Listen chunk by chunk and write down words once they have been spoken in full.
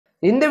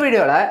இந்த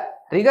வீடியோல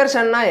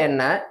ரிகர்ஷன்னா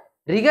என்ன,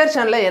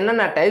 ரிகர்ஷன்ல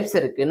என்னென்ன டைப்ஸ்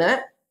இருக்குன்னு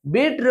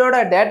பீட்ரியோட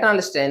டேட்டா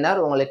அனலிஸ்ட் ட்ரெய்னர்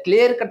உங்களுக்கு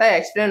கிளியர் கட்டாக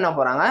எக்ஸ்பிளைன் பண்ண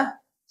போறாங்க.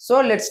 So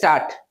let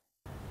start.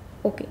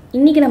 ஓகே,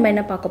 இன்றைக்கி நம்ம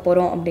என்ன பார்க்க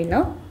போகிறோம் அப்படின்னா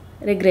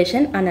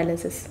ரெக்ரெஷன்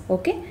அனாலிசிஸ்.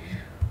 ஓகே,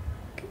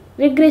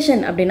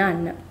 ரெக்ரெஷன் அப்படின்னா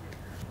என்ன?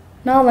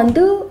 நான்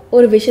வந்து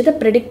ஒரு விஷயத்தை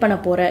ப்ரெடிக்ட் பண்ண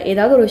போகிறேன்,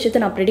 ஏதாவது ஒரு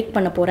விஷயத்தை நான் ப்ரெடிக்ட்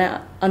பண்ண போகிறேன்,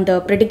 அந்த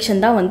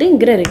ப்ரெடிக்ஷன் தான் வந்து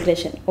இங்கிற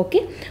ரெக்ரெஷன்.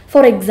 ஓகே,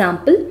 ஃபார்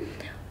எக்ஸாம்பிள்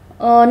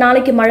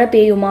நாளைக்கு மழை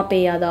பெய்யுமா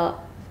பெய்யாதா,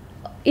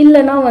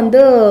 இல்லைனா வந்து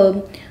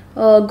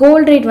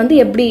கோல்ட் ரேட் வந்து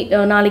எப்படி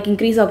நாளைக்கு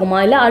இன்க்ரீஸ் ஆகுமா,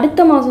 இல்லை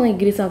அடுத்த மாதம்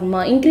இன்க்ரீஸ்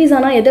ஆகுமா, இன்க்ரீஸ்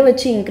ஆனால் எதை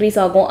வச்சு இன்க்ரீஸ்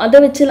ஆகும்,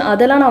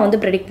 அதெல்லாம் நான்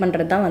வந்து ப்ரெடிக்ட்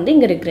பண்ணுறது தான் வந்து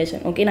இங்கே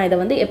ரெக்ரெஷன். ஓகே, நான் இதை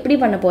வந்து எப்படி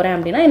பண்ண போகிறேன்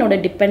அப்படின்னா என்னோட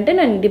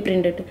டிபெண்டன்ட் அண்ட்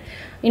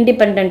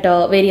இண்டிபெண்ட்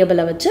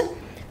வேரியபிளை வச்சு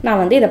நான்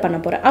வந்து இதை பண்ண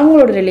போகிறேன்.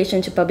 அவங்களோட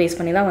ரிலேஷன்ஷிப்பை பேஸ்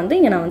பண்ணி தான் வந்து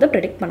இங்கே நான் வந்து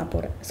ப்ரெடிக்ட் பண்ண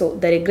போகிறேன். So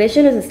the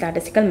regression is a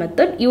statistical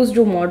method used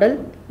to model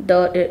the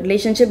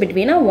relationship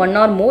between a one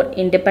or more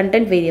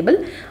independent variable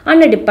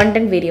and a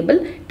dependent variable,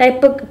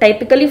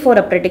 typically for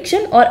a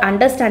prediction or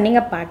understanding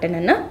a pattern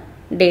in a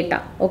data.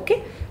 Okay,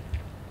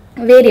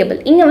 variable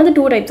இங்கே வந்து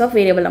two types of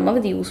variable நம்ம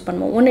வந்து use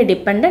பண்ணுவோம். ஒன்று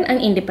dependent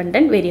and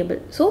independent variable.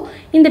 So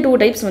இந்த two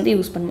types வந்து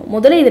use பண்ணுவோம்.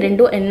 முதல்ல இது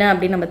ரெண்டும் என்ன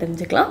அப்படின்னு நம்ம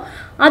தெரிஞ்சுக்கலாம்.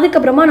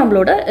 அதுக்கப்புறமா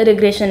நம்மளோட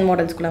ரெக்ரெஷன்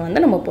மாடல்ஸ்குள்ளே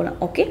வந்து நம்ம போகலாம்.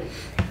 ஓகே,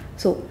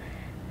 ஸோ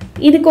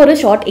இதுக்கு ஒரு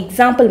ஷார்ட்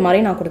எக்ஸாம்பிள்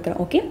மாதிரி நான் கொடுக்குறேன்.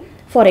 ஓகே,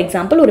 ஃபார்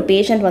எக்ஸாம்பிள் ஒரு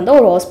பேஷண்ட் வந்து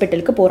ஒரு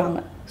ஹாஸ்பிட்டலுக்கு போகிறாங்க.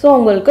 ஸோ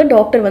அவங்களுக்கு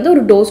டாக்டர் வந்து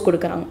ஒரு டோஸ்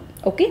கொடுக்குறாங்க.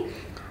 ஓகே,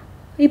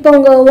 இப்போ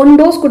அவங்க 1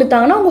 டோஸ்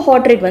கொடுத்தாங்கன்னா அவங்க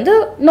ஹார்ட் ரேட் வந்து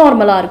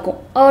நார்மலாக இருக்கும்.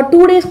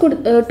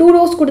 2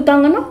 டோஸ்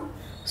கொடுத்தாங்கன்னா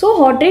ஸோ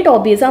ஹார்ட் ரேட்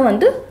ஆப்வியஸாக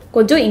வந்து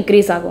கொஞ்சம்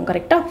இன்க்ரீஸ் ஆகும்.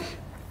 கரெக்டாக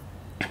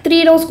 3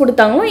 டோஸ்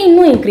கொடுத்தாங்கன்னா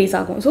இன்னும் இன்க்ரீஸ்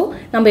ஆகும். ஸோ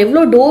நம்ம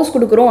எவ்வளோ டோஸ்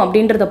கொடுக்குறோம்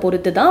அப்படின்றத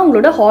பொறுத்து தான்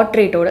அவங்களோட ஹார்ட்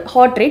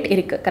ரேட்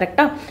இருக்குது.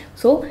 கரெக்டாக?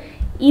 ஸோ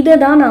இதை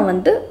தான் நான்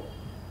வந்து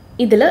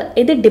இதில்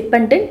எது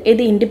டிபெண்ட்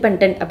எது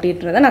இண்டிபெண்ட்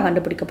அப்படின்றத நான்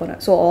கண்டுபிடிக்க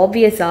போகிறேன். ஸோ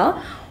ஆப்வியஸாக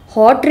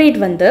ஹார்ட் ரேட்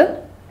வந்து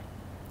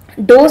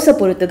டோஸை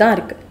பொறுத்து தான்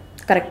இருக்குது.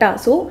 கரெக்டாக?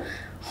 ஸோ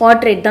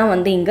ஹார்ட் ரேட் தான்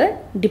வந்து இங்கே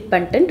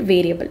டிபெண்ட்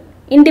வேரியபிள்.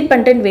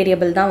 இண்டிபெண்ட்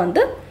வேரியபிள் தான்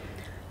வந்து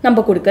நம்ம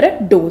கொடுக்குற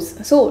டோஸ்.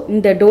 ஸோ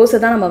இந்த டோஸை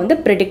தான் நம்ம வந்து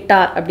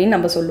ப்ரெடிக்டார் அப்படின்னு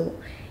நம்ம சொல்லுவோம்.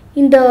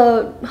 இந்த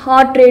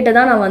ஹார்ட் ரேட்டை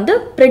தான் நான் வந்து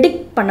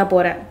ப்ரெடிக்ட் பண்ண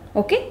போகிறேன்.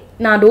 ஓகே,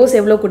 நான் டோஸ்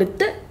எவ்வளோ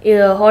கொடுத்து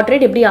ஹார்ட்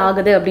ரேட் எப்படி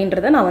ஆகுது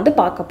அப்படின்றத நான் வந்து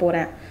பார்க்க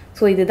போகிறேன்.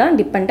 ஸோ இதுதான்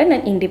depend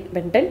and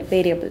independent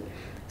variable.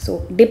 So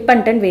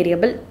depend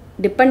variable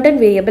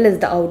is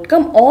the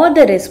outcome or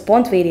the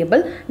response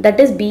variable that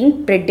is being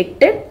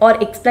predicted or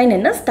explained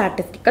in a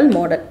statistical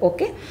model.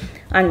 Okay,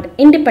 and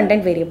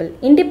independent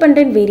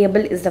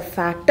variable is the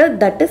factor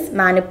that is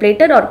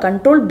manipulated or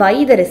controlled by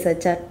the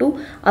researcher to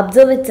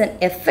observe its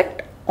effect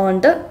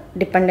on the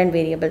dependent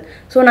variable.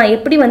 So நான்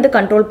எப்படி வந்து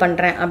control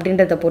பண்ணுறேன்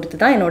அப்படின்றத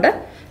பொறுத்து தான் என்னோட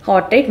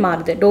heart rate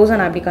மாறுது. டோஸை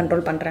நான் எப்படி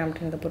கண்ட்ரோல் பண்ணுறேன்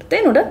அப்படின்றத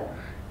பொறுத்து என்னோட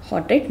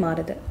ஹார்ட் ரேட்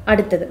மாறுது.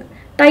 அடுத்தது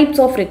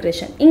டைப்ஸ் ஆஃப்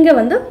ரெக்ரெஷன். இங்கே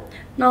வந்து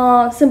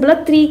நான் சிம்பிளாக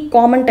 3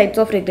 காமன் டைப்ஸ்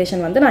ஆஃப்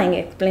ரெக்ரெஷன் வந்து நான் இங்கே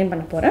எக்ஸ்பிளைன்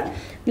பண்ண போகிறேன்.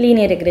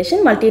 Linear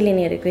regression,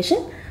 multilinear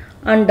regression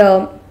and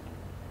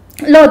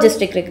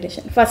logistic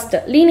regression.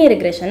 First linear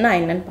regression நான்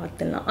என்னென்னு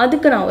பார்த்துடலாம்.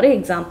 அதுக்கு நான் ஒரு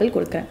எக்ஸாம்பிள்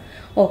கொடுக்குறேன்.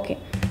 ஓகே,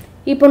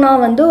 இப்போ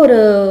நான் வந்து ஒரு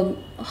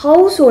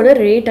ஹவுஸோட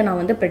ரேட்டை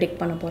நான் வந்து ப்ரெடிக்ட்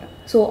பண்ண போகிறேன்.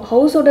 ஸோ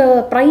ஹவுஸோட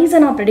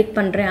ப்ரைஸை நான் ப்ரெடிக்ட்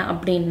பண்ணுறேன்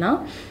அப்படின்னா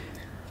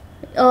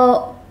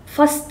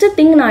ஃபஸ்ட்டு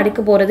திங் நான்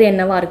எடுக்க போகிறது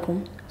என்னவாக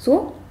இருக்கும்? ஸோ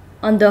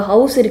அந்த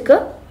ஹவுஸ் இருக்க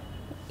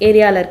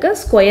ஏரியாவில் இருக்க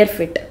ஸ்கொயர்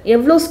ஃபிட்,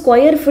 எவ்வளோ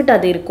ஸ்கொயர் ஃபிட்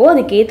அது இருக்கோ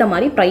அதுக்கேற்ற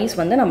மாதிரி ப்ரைஸ்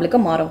வந்து நம்மளுக்கு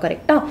மாறும்.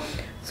 கரெக்டாக?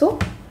 ஸோ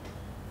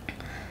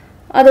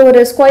அது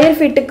ஒரு ஸ்கொயர்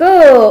ஃபீட்டுக்கு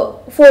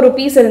 4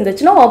 rupees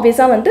இருந்துச்சுன்னா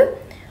ஆப்வியஸாக வந்து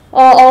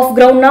ஆஃப்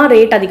கிரவுண்ட்னா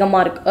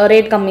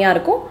ரேட் கம்மியாக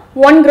இருக்கும்.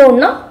 1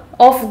 கிரவுண்ட்னா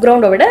ஆஃப்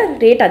கிரவுண்டை விட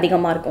ரேட்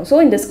அதிகமாக இருக்கும். ஸோ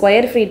இந்த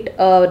ஸ்கொயர் ஃபீட்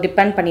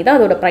டிபெண்ட் பண்ணி தான்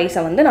அதோட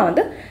ப்ரைஸை வந்து நான்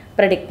வந்து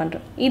ப்ரெடிக்ட்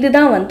பண்ணுறேன்.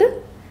 இதுதான் வந்து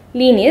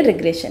லீனியர்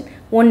ரெக்ரெஷன்.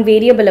 1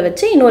 வேரியபிளை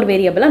வச்சு இன்னொரு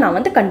வேரியபிளை நான்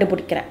வந்து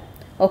கண்டுபிடிக்கிறேன்.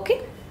 Okay,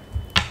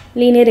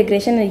 linear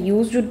regression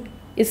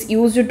is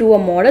used to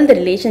model the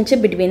relationship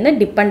between the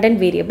dependent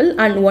variable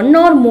and one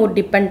or more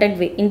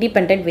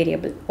independent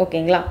variable.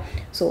 ஓகேங்களா?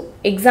 ஸோ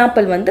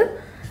எக்ஸாம்பிள் வந்து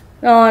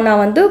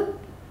நான் வந்து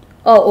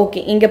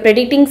ஓகே இங்கே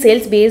predicting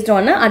sales based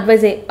on a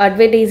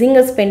advertising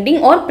a spending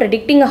or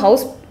predicting a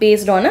house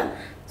based on a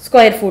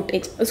square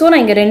footage. So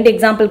நான் இங்கே 2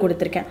 example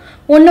கொடுத்துருக்கேன்.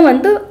 ஒன்று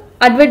வந்து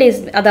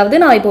அதாவது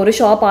நான் இப்போ ஒரு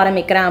ஷாப்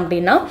ஆரம்பிக்கிறேன்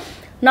அப்படின்னா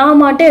நான்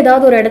மட்டும்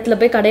ஏதாவது ஒரு இடத்துல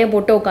போய் கடையை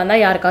போட்டு உட்காந்தா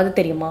யாருக்காவது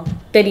தெரியுமா?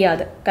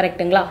 தெரியாது.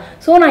 கரெக்டுங்களா?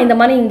 ஸோ நான் இந்த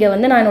மாதிரி இங்கே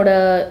வந்து நான்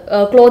என்னோடய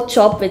க்ளோத்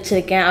ஷாப்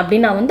வச்சுருக்கேன்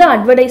அப்படின்னு நான் வந்து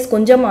அட்வர்டைஸ்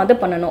கொஞ்சமாவது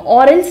பண்ணணும்.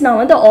 ஆர்எல்ஸ் நான்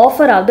வந்து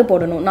ஆஃபராவது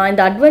போடணும். நான்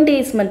இந்த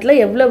அட்வர்டைஸ்மெண்ட்டில்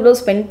எவ்வளோ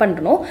ஸ்பெண்ட்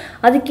பண்ணுறனோ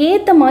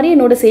அதுக்கேற்ற மாதிரி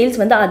என்னோடய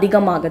சேல்ஸ் வந்து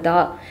அதிகமாகுதா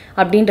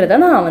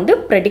அப்படின்றத நான் வந்து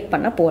ப்ரெடிக்ட்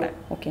பண்ண போகிறேன்.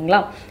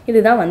 ஓகேங்களா?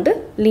 இதுதான் வந்து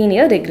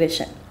லீனியர்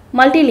ரெக்ரெஷன்.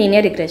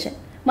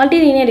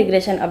 மல்டிலீனியர்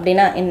ரெக்ரெஷன்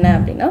அப்படின்னா என்ன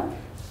அப்படின்னா,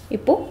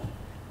 இப்போது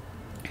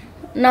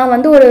நான்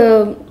வந்து ஒரு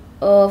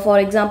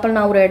ஃபார் எக்ஸாம்பிள்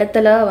நான் ஒரு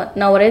இடத்துல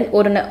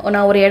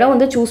நான் ஒரு இடம்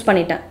வந்து சூஸ்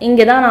பண்ணிட்டேன்.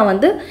 இங்கே தான் நான்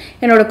வந்து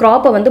என்னோடய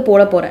க்ராப்பை வந்து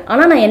போட போகிறேன்.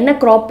 ஆனால் நான் என்ன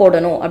க்ராப்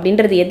போடணும்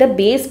அப்படின்றது எதை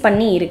பேஸ்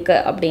பண்ணி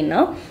இருக்குது அப்படின்னா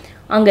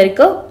அங்கே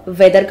இருக்க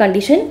வெதர்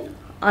கண்டிஷன்,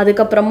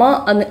 அதுக்கப்புறமா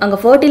அங்கே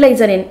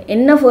ஃபர்டிலைசர்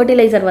என்ன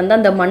ஃபர்டிலைசர் வந்து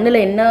அந்த மண்ணில்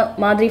என்ன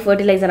மாதிரி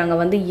ஃபர்டிலைசர் அங்கே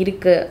வந்து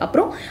இருக்குது,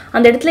 அப்புறம்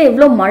அந்த இடத்துல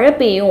எவ்வளோ மழை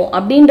பெய்யும்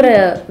அப்படின்ற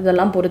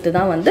இதெல்லாம் பொறுத்து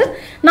தான் வந்து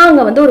நான்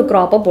அங்கே வந்து ஒரு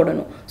க்ராப்பை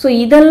போடணும். ஸோ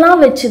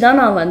இதெல்லாம் வச்சு தான்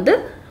நான் வந்து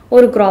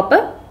ஒரு க்ராப்பை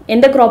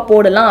எந்த க்ராப்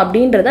போடலாம்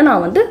அப்படின்றத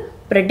நான் வந்து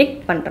ப்ரெடிக்ட்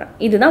பண்ணுறேன்.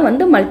 இதுதான்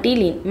வந்து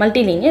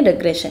மல்டிலீனியர்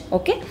ரெக்ரெஷன்.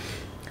 ஓகே,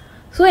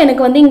 ஸோ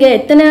எனக்கு வந்து இங்கே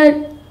எத்தனை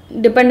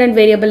டிபெண்ட்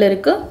வேரியபிள்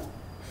இருக்குது?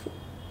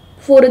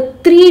 ஒரு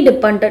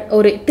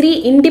 3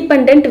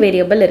 இண்டிபெண்ட்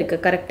வேரியபிள்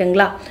இருக்குது,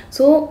 கரெக்டுங்களா?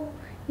 ஸோ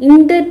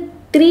இந்த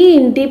 3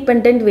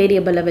 இண்டிபெண்ட்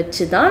வேரியபிளை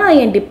வச்சு தான் நான்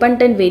என்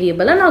டிபெண்ட்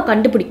வேரியபிளை நான்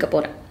கண்டுபிடிக்க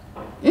போகிறேன்.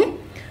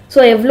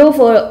 ஸோ எவ்வளோ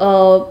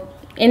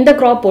எந்த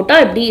க்ராப்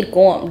போட்டால் எப்படி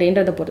இருக்கும்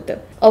அப்படின்றத பொறுத்து.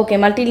 ஓகே,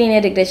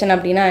 மல்டிலீனியர் ரெக்ரெஷன்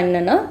அப்படின்னா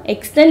என்னென்னா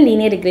extend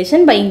linear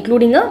regression by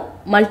including a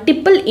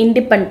multiple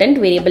independent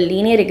variable.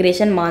 Linear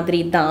regression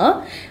மாதிரி தான்,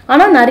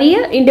 ஆனால் நிறைய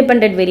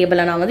இண்டிபெண்ட்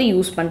வேரியபிளை நான் வந்து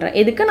யூஸ் பண்ணுறேன்.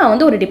 எதுக்கு? நான்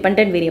வந்து ஒரு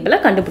depend வேரியபிளை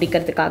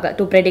கண்டுபிடிக்கிறதுக்காக,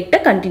 to predict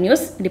a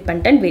continuous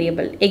depend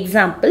variable.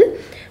 Example,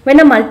 when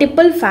a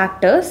multiple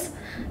factors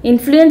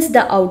influence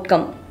the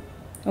outcome.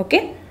 Okay,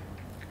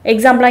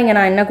 எக்ஸாம்பிளாக இங்கே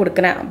நான் என்ன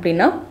கொடுக்குறேன்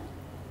அப்படின்னா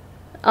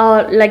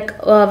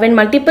when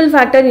multiple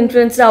factor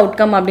influence the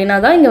outcome அப்படின்னா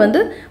தான் இங்கே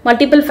வந்து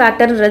மல்டிபிள்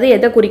ஃபேக்டர்ன்றது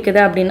எதை குறிக்குது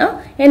அப்படின்னா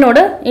என்னோட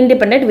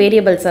இண்டிபெண்ட்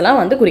வேரியபிள்ஸ் எல்லாம்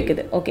வந்து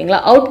குறிக்குது. ஓகேங்களா?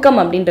 அவுட்கம்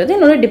அப்படின்றது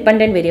என்னோட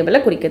டிபெண்ட் வேரியபிளை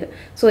குறிக்குது.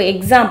 So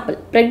example,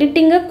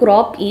 predicting a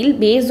graph yield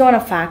based on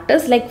a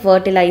factors like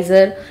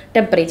fertiliser,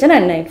 temperature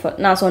and rainfall.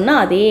 நான் சொன்ன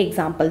அதே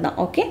எக்ஸாம்பிள் தான்.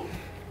 ஓகே,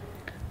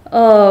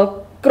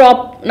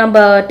 க்ராப் நம்ம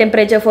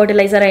டெம்பரேச்சர்,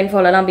 ஃபர்டிலைசர்,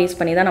 ரெயின்ஃபால் எல்லாம் பேஸ்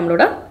பண்ணி தான்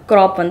நம்மளோட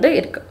க்ராப் வந்து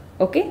இருக்குது.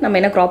 ஓகே, நம்ம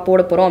என்ன க்ராப்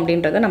போட போகிறோம்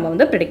அப்படின்றத நம்ம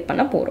வந்து ப்ரெடிக்ட்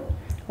பண்ண போகிறோம்.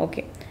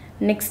 ஓகே,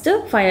 நெக்ஸ்ட்டு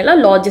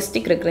ஃபைனலாக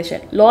லாஜிஸ்டிக்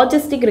ரெக்ரெஷன்.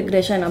 லாஜிஸ்டிக்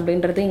ரெக்ரெஷன்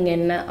அப்படின்றது இங்கே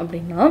என்ன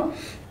அப்படின்னா,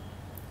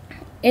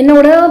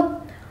 என்னோட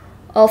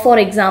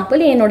ஃபார்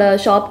எக்ஸாம்பிள் என்னோட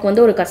ஷாப்க்கு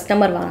வந்து ஒரு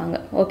கஸ்டமர் வராங்க.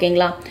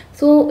 ஓகேங்களா?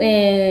 ஸோ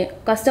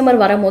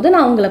கஸ்டமர் வரும்போது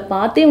நான் அவங்கள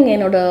பார்த்து இவங்க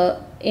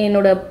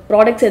என்னோட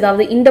ப்ராடக்ட்ஸ்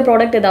ஏதாவது, இந்த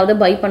ப்ராடக்ட் ஏதாவது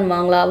பை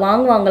பண்ணுவாங்களா,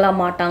 வாங்குவாங்களா,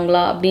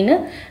 மாட்டாங்களா அப்படின்னு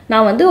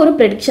நான் வந்து ஒரு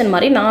ப்ரெடிக்ஷன்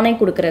மாதிரி நானே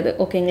கொடுக்குறது.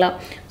 ஓகேங்களா?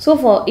 ஸோ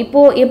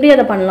இப்போது எப்படி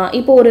அதை பண்ணலாம்?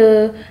 இப்போ ஒரு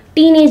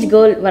டீனேஜ்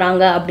கேர்ள்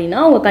வராங்க அப்படின்னா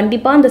அவங்க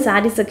கண்டிப்பாக அந்த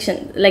சாரீ செக்ஷன்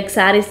லைக்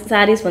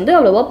சாரீஸ் வந்து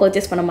அவ்வளோவா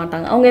பர்ச்சேஸ் பண்ண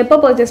மாட்டாங்க. அவங்க எப்போ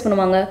பர்ச்சேஸ்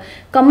பண்ணுவாங்க?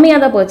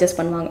 கம்மியாக தான் பர்ச்சேஸ்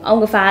பண்ணுவாங்க.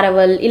 அவங்க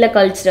ஃபேரவல் இல்லை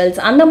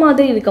கல்ச்சுரல்ஸ் அந்த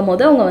மாதிரி இருக்கும்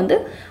போது அவங்க வந்து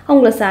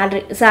அவங்கள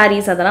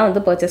சாரீஸ் அதெல்லாம்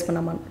வந்து பர்ச்சேஸ்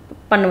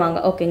பண்ணுவாங்க.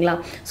 ஓகேங்களா?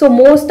 ஸோ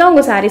மோஸ்ட்டாக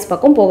அவங்க சாரீஸ்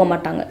பக்கம் போக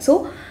மாட்டாங்க. ஸோ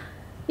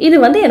இது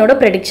வந்து என்னோட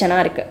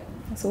ப்ரெடிக்ஷனாக இருக்குது.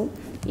 ஸோ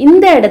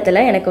இந்த இடத்துல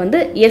எனக்கு வந்து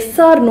எஸ்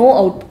ஆர் நோ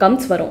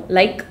அவுட்கம்ஸ் வரும்.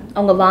 லைக்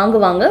அவங்க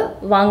வாங்குவாங்க,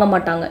 வாங்க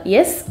மாட்டாங்க,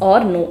 எஸ்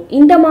ஆர் நோ,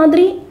 இந்த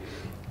மாதிரி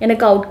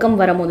எனக்கு அவுட்கம்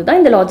வரும்போது தான்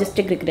இந்த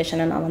லாஜிஸ்டிக்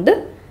ரெக்ரெஷனை நான் வந்து,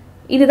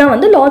 இதுதான்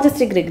வந்து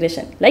logistic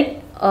regression. Like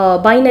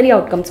binary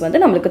outcomes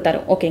வந்து நம்மளுக்கு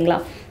தரும். ஓகேங்களா?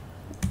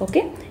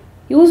 Okay,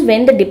 use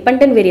when the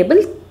dependent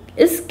variable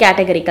is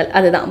categorical.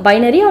 அதுதான்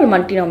பைனரி ஆர்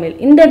மல்டினாமியல்.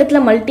 இந்த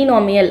இடத்துல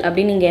மல்டினாமியல்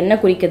அப்படின்னு நீங்கள் என்ன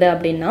குறிக்குது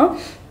அப்படின்னா,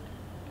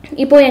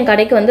 இப்போது என்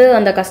கடைக்கு வந்து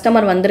அந்த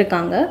கஸ்டமர்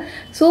வந்திருக்காங்க.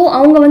 ஸோ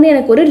அவங்க வந்து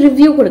எனக்கு ஒரு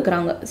ரிவ்யூ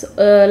கொடுக்குறாங்க.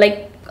 Like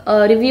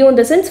review in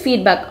the sense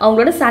feedback.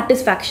 அவங்களோட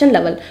சாட்டிஸ்ஃபேக்ஷன்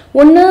லெவல்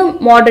ஒன்று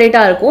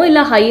மாட்ரேட்டாக இருக்கும்,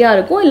 இல்லை ஹையாக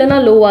இருக்கும், இல்லைனா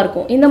லோவாக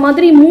இருக்கும். இந்த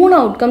மாதிரி 3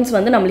 அவுட்கம்ஸ்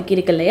வந்து நம்மளுக்கு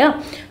இருக்கு இல்லையா?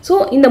 ஸோ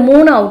இந்த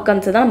 3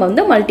 அவுட்கம்ஸை தான் நம்ம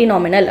வந்து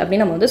மல்டினாமினல்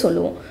அப்படின்னு நம்ம வந்து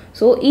சொல்லுவோம்.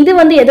 ஸோ இது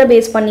வந்து எதை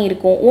பேஸ்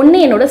பண்ணியிருக்கோம்?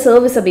 ஒன்று என்னோட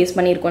சர்வீஸை பேஸ்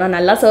பண்ணியிருக்கோம். நான்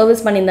நல்லா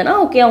சர்வீஸ் பண்ணியிருந்தேன்னா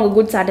ஓகே அவங்க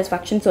குட்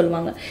சாட்டிஸ்ஃபேக்ஷன்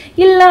சொல்லுவாங்க.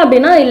 இல்லை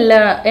அப்படின்னா இல்லை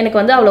எனக்கு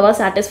வந்து அவ்வளோவா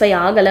சாட்டிஸ்ஃபை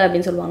ஆகலை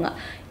அப்படின்னு சொல்லுவாங்க.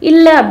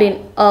 இல்லை அப்படின்னு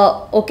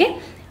ஓகே,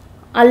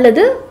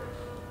 அல்லது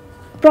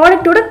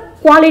ப்ராடக்டோட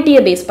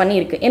குவாலிட்டியை பேஸ் பண்ணி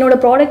இருக்குது. என்னோட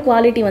ப்ராடக்ட்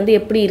குவாலிட்டி வந்து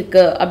எப்படி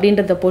இருக்குது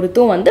அப்படின்றத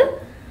பொறுத்தும் வந்து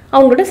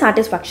அவங்களோட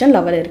சாட்டிஸ்ஃபேக்ஷன்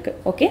லெவல் இருக்குது.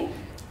 Okay,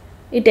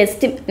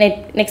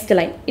 next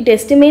line, it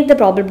estimate the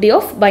probability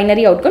of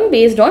binary outcome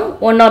based on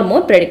 1 or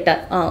more predictor.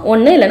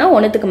 ஒன்று இல்லைனா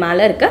ஒன்றுத்துக்கு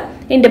மேலே இருக்க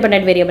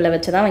இண்டிபெண்டன்ட் வேரியபிளை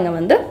வச்சு தான் இங்கே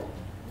வந்து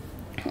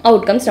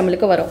அவுட்கம்ஸ்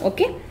நம்மளுக்கு வரும்.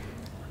 ஓகே,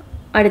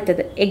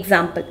 அடுத்தது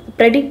example,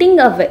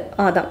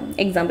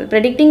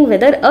 predicting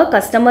weather a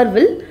customer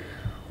will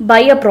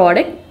buy a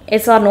product,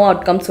 S R no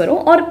outcomes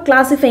வரும். R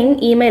classifying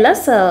email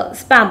as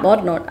spam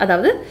R not.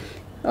 அதாவது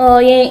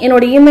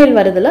என்னோட இமெயில்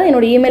வருதுல்ல,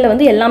 என்னோட இமெயிலில்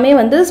வந்து எல்லாமே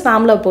வந்து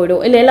ஸ்பேமில்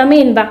போயிடும், இல்லை எல்லாமே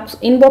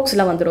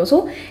இன்பாக்ஸில் வந்துடும். ஸோ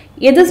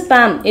எது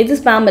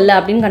ஸ்பேம் இல்லை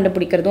அப்படின்னு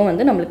கண்டுபிடிக்கிறதும்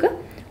வந்து நம்மளுக்கு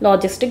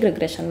லாஜிஸ்டிக்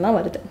ரெக்ரெஷன்லாம்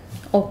வருது.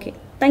 Okay,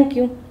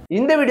 thank you.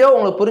 இந்த வீடியோ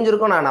உங்களுக்கு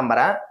புரிஞ்சிருக்கும் நான்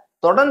நம்புறேன்.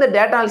 தொடர்ந்து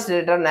டேட்டா அனாலிசிஸ்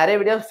ரிலேட்டட் நிறைய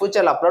வீடியோ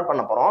ஃபியூச்சரில் அப்லோட்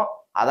பண்ண போகிறோம்.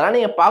 அதெல்லாம்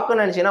நீங்கள்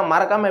பார்க்கணும்னு நினச்சிங்கன்னா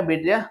மறக்காமல்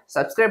வீடியோ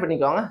சப்ஸ்கிரைப்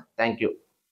பண்ணிக்கோங்க. தேங்க்யூ.